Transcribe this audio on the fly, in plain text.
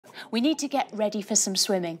we need to get ready for some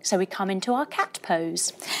swimming. So we come into our cat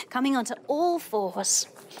pose, coming onto all fours.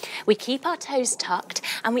 We keep our toes tucked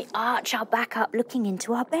and we arch our back up looking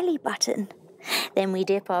into our belly button. Then we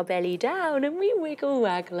dip our belly down and we wiggle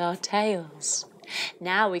waggle our tails.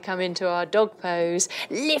 Now we come into our dog pose,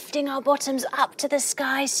 lifting our bottoms up to the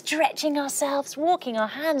sky, stretching ourselves, walking our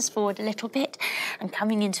hands forward a little bit and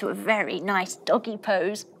coming into a very nice doggy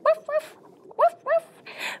pose. Woof, woof, woof, woof.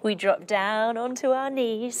 We drop down onto our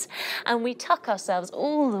knees and we tuck ourselves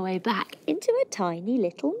all the way back into a tiny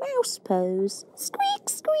little mouse pose. Squeak,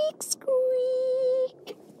 squeak,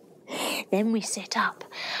 squeak. Then we sit up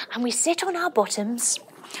and we sit on our bottoms,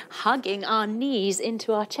 hugging our knees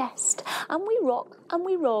into our chest, and we rock and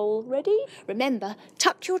we roll. Ready? Remember,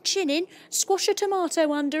 tuck your chin in, squash a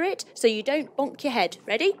tomato under it so you don't bonk your head.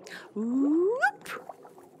 Ready? Whoop.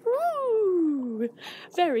 Woo.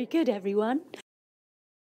 Very good, everyone.